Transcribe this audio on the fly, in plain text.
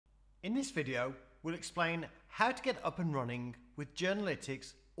In this video, we'll explain how to get up and running with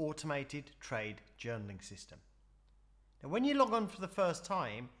Journalytix automated trade journaling system. Now, when you log on for the first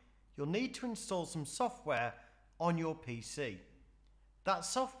time, you'll need to install some software on your PC. That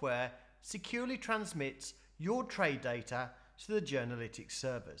software securely transmits your trade data to the Journalytix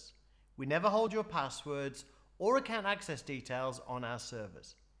servers. We never hold your passwords or account access details on our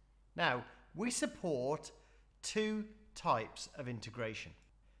servers. Now, we support two types of integration.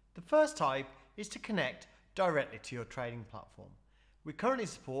 The first type is to connect directly to your trading platform. We currently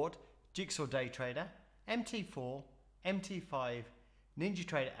support Jigsaw Day Trader, MT4, MT5,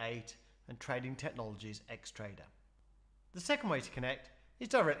 NinjaTrader 8 and Trading Technologies X-Trader. The second way to connect is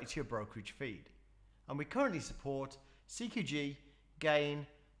directly to your brokerage feed, and we currently support CQG, Gain,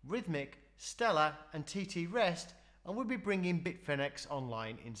 Rhythmic, Stellar and TT Rest, and we'll be bringing Bitfinex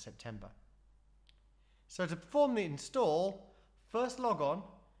online in September. So to perform the install, first log on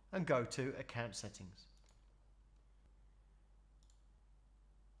and go to Account Settings.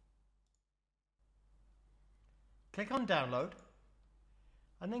 Click on Download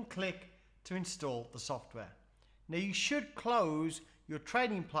and then click to install the software. Now you should close your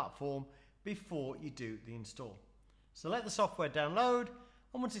trading platform before you do the install. So let the software download,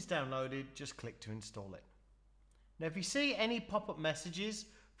 and once it's downloaded, just click to install it. Now if you see any pop-up messages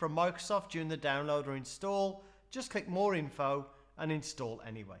from Microsoft during the download or install, just click More Info and install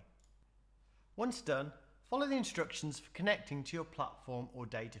anyway. Once done, follow the instructions for connecting to your platform or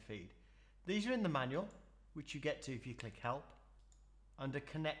data feed. These are in the manual, which you get to if you click Help, under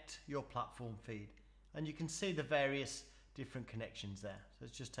Connect Your Platform Feed. And you can see the various different connections there. So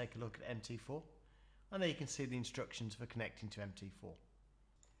let's just take a look at MT4. And there you can see the instructions for connecting to MT4.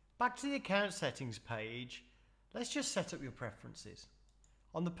 Back to the account settings page, let's just set up your preferences.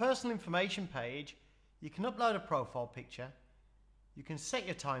 On the personal information page, you can upload a profile picture, you can set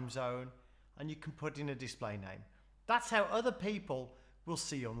your time zone, and you can put in a display name. That's how other people will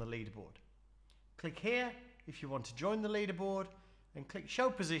see you on the leaderboard. Click here if you want to join the leaderboard, and click Show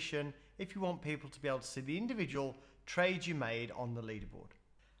Position if you want people to be able to see the individual trades you made on the leaderboard.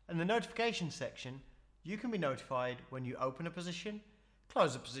 In the notification section, you can be notified when you open a position,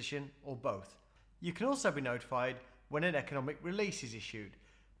 close a position, or both. You can also be notified when an economic release is issued.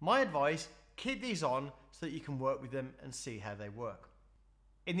 My advice, keep these on so that you can work with them and see how they work.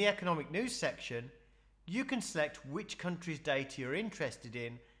 In the economic news section, you can select which country's data you're interested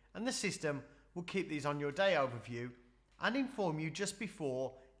in, and the system will keep these on your day overview and inform you just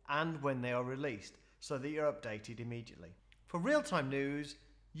before and when they are released so that you're updated immediately. For real-time news,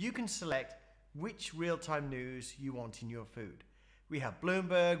 you can select which real-time news you want in your food. We have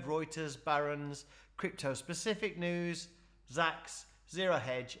Bloomberg, Reuters, Barron's, crypto-specific news, Zacks, Zero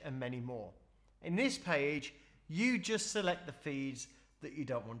Hedge and many more. In this page, you just select the feeds that you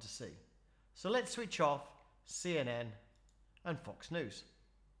don't want to see. So let's switch off CNN and Fox News.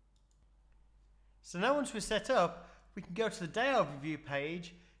 So now once we're set up, we can go to the day overview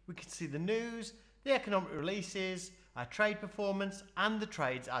page. We can see the news, the economic releases, our trade performance and the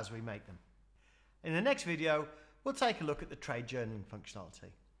trades as we make them. In the next video, we'll take a look at the trade journaling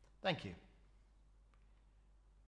functionality. Thank you.